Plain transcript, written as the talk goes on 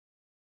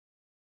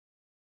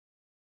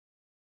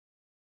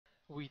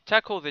We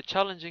tackle the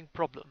challenging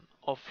problem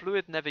of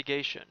fluid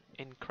navigation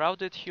in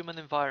crowded human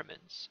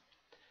environments.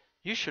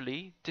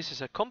 Usually, this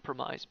is a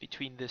compromise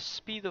between the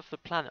speed of the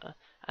planner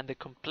and the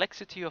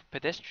complexity of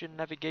pedestrian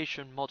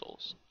navigation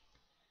models.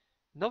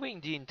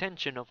 Knowing the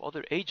intention of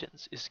other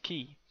agents is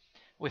key,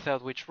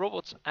 without which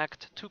robots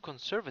act too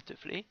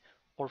conservatively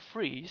or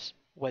freeze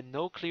when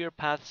no clear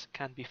paths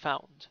can be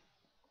found.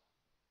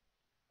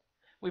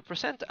 We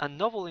present a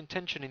novel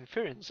intention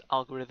inference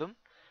algorithm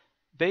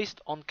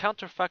based on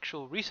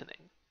counterfactual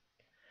reasoning.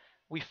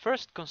 We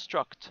first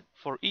construct,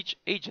 for each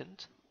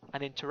agent,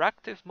 an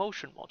interactive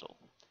motion model.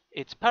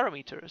 Its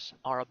parameters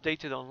are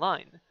updated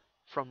online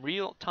from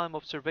real-time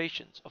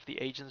observations of the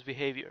agent's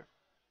behavior.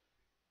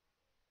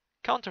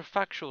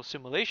 Counterfactual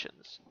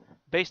simulations,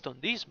 based on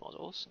these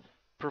models,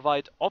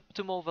 provide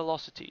optimal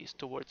velocities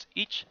towards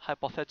each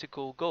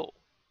hypothetical goal.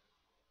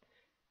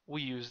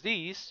 We use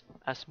these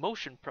as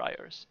motion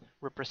priors,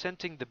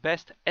 representing the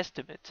best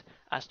estimate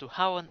as to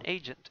how an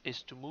agent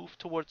is to move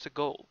towards a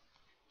goal,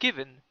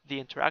 given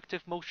the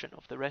interactive motion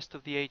of the rest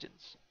of the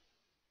agents.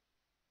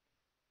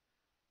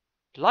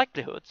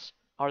 Likelihoods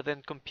are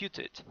then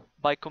computed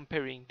by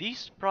comparing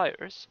these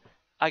priors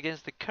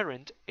against the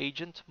current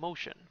agent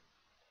motion.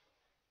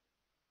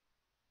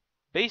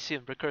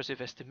 Bayesian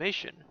recursive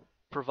estimation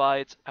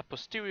provides a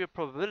posterior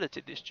probability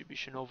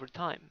distribution over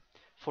time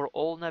for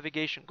all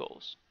navigation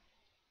goals.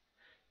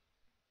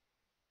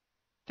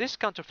 This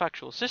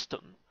counterfactual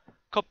system,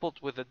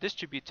 coupled with a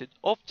distributed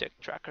object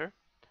tracker,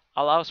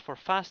 allows for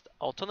fast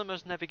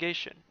autonomous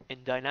navigation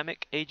in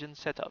dynamic agent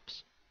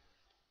setups.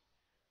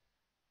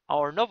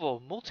 Our novel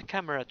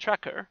multi-camera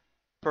tracker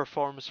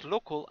performs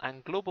local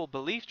and global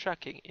belief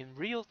tracking in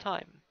real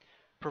time,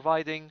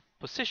 providing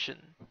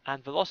position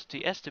and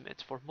velocity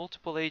estimates for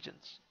multiple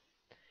agents.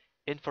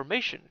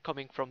 Information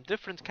coming from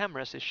different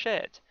cameras is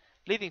shared,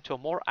 leading to a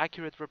more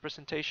accurate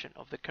representation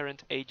of the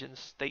current agent's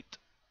state.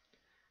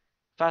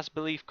 Fast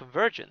belief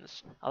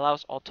convergence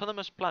allows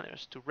autonomous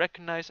planners to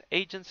recognize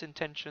agents'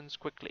 intentions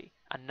quickly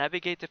and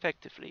navigate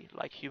effectively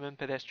like human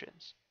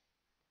pedestrians.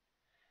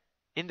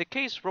 In the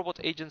case robot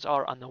agents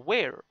are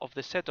unaware of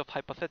the set of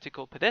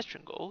hypothetical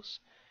pedestrian goals,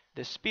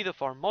 the speed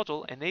of our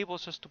model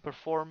enables us to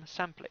perform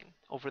sampling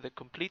over the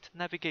complete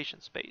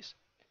navigation space.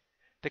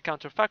 The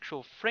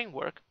counterfactual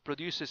framework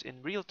produces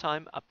in real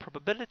time a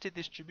probability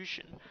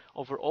distribution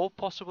over all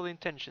possible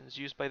intentions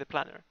used by the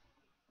planner.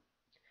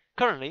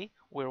 Currently,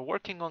 we are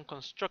working on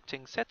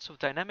constructing sets of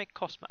dynamic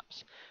cost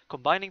maps,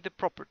 combining the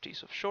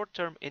properties of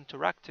short-term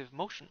interactive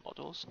motion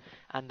models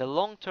and the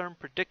long-term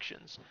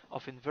predictions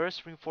of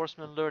inverse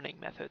reinforcement learning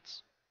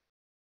methods.